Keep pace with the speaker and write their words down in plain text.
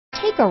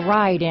Take a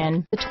ride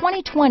in the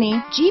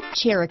 2020 Jeep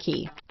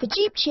Cherokee. The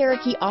Jeep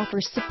Cherokee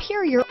offers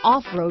superior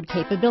off-road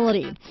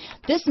capability.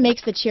 This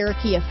makes the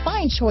Cherokee a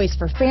fine choice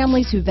for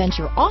families who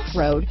venture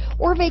off-road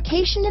or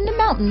vacation in the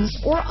mountains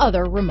or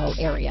other remote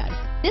areas.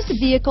 This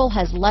vehicle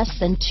has less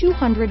than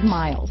 200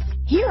 miles.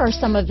 Here are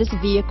some of this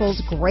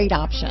vehicle's great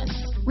options: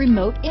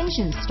 remote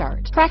engine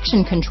start,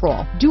 traction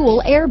control,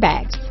 dual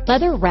airbags,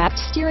 leather-wrapped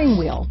steering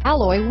wheel,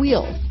 alloy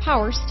wheels,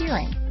 power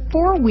steering,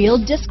 four-wheel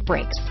disc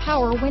brakes,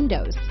 power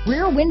windows,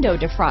 rear window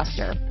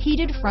defroster,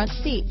 heated front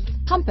seats,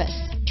 compass,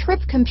 trip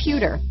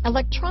computer,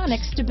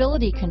 electronic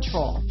stability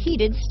control,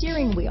 heated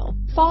steering wheel,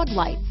 fog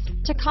lights,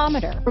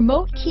 tachometer,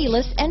 remote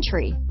keyless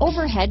entry,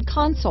 overhead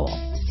console,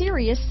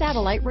 Sirius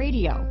Satellite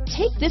Radio.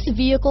 Take this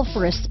vehicle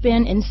for a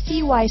spin and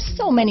see why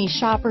so many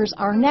shoppers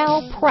are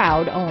now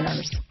proud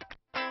owners.